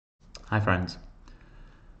Hi friends.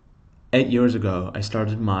 8 years ago, I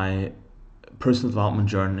started my personal development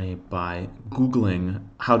journey by Googling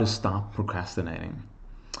how to stop procrastinating.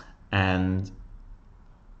 And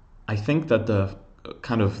I think that the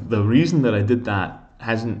reason that I did that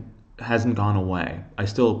hasn't gone away. I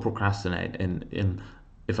still procrastinate in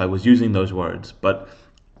if I was using those words, but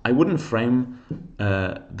I wouldn't frame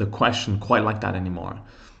the question quite like that anymore,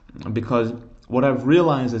 because what I've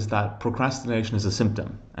realized is that procrastination is a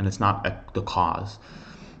symptom and it's not the cause.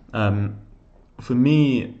 Um, for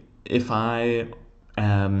me, if I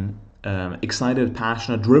am excited,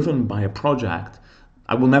 passionate, driven by a project,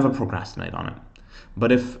 I will never procrastinate on it.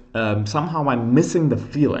 But if somehow I'm missing the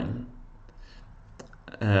feeling,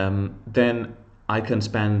 then I can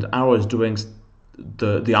spend hours doing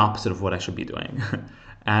the opposite of what I should be doing.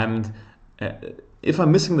 And uh, if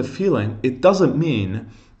I'm missing the feeling, it doesn't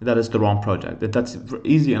mean that it's the wrong project. That's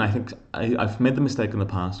easy, and I think I've made the mistake in the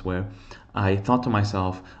past where I thought to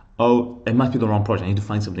myself, "Oh, it must be the wrong project. I need to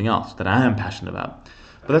find something else that I am passionate about."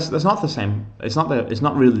 But that's not the same. It's not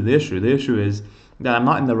really the issue. The issue is that I'm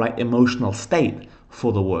not in the right emotional state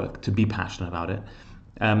for the work to be passionate about it.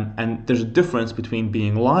 And there's a difference between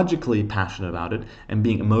being logically passionate about it and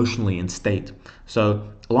being emotionally in state. So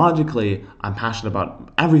logically, I'm passionate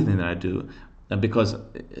about everything that I do, because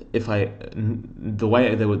if I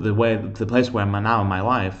the place where I'm at now in my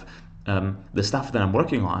life, the stuff that I'm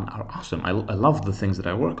working on are awesome. I love the things that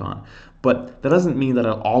I work on, but that doesn't mean that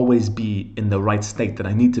I'll always be in the right state that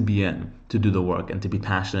I need to be in to do the work and to be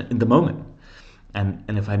passionate in the moment. And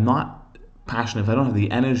if I'm not passionate, if I don't have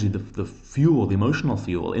the energy, the fuel, the emotional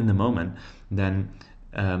fuel in the moment, then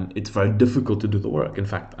it's very difficult to do the work. In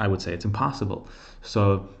fact, I would say it's impossible.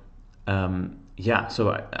 So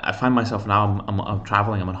so I find myself now, I'm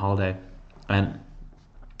traveling, I'm on holiday, and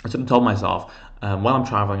I sort of told myself, while I'm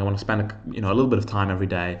traveling, I want to spend a little bit of time every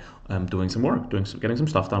day doing some work, getting some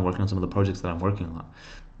stuff done, working on some of the projects that I'm working on.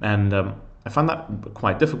 And I find that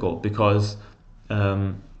quite difficult because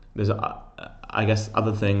there's, I guess,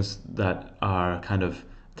 other things that are kind of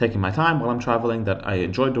taking my time while I'm traveling that I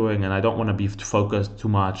enjoy doing, and I don't want to be focused too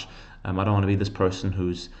much. I don't want to be this person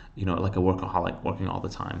who's like a workaholic, working all the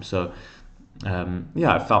time. So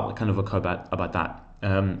I felt kind of a about that.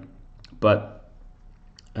 But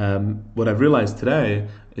what I've realized today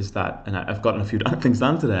is that, and I've gotten a few things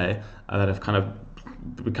done today that have kind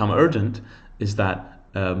of become urgent, is that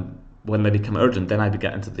when they become urgent, then I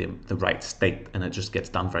get into the right state, and it just gets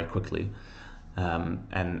done very quickly.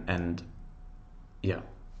 And yeah,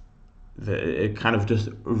 it kind of just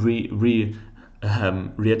reiterated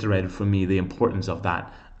for me the importance of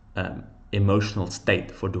that emotional state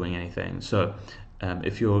for doing anything. So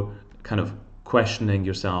if you're kind of questioning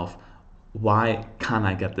yourself, why can't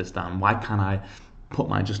I get this done? Why can't I put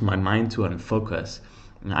my mind to it and focus?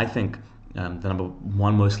 And I think the number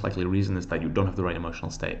one most likely reason is that you don't have the right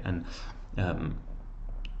emotional state, and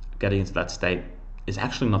getting into that state is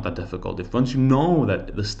actually not that difficult. If once you know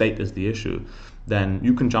that the state is the issue, then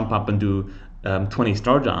you can jump up and do 20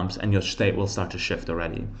 star jumps, and your state will start to shift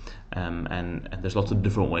already. And there's lots of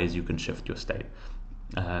different ways you can shift your state.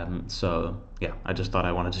 I just thought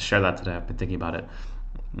I wanted to share that today. I've been thinking about it.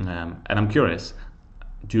 And I'm curious,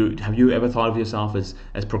 have you ever thought of yourself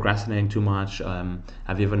as procrastinating too much?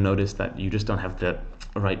 Have you ever noticed that you just don't have the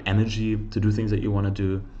right energy to do things that you want to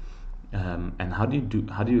do? And how do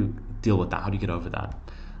you deal with that? How do you get over that?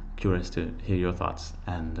 Curious to hear your thoughts,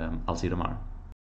 and I'll see you tomorrow.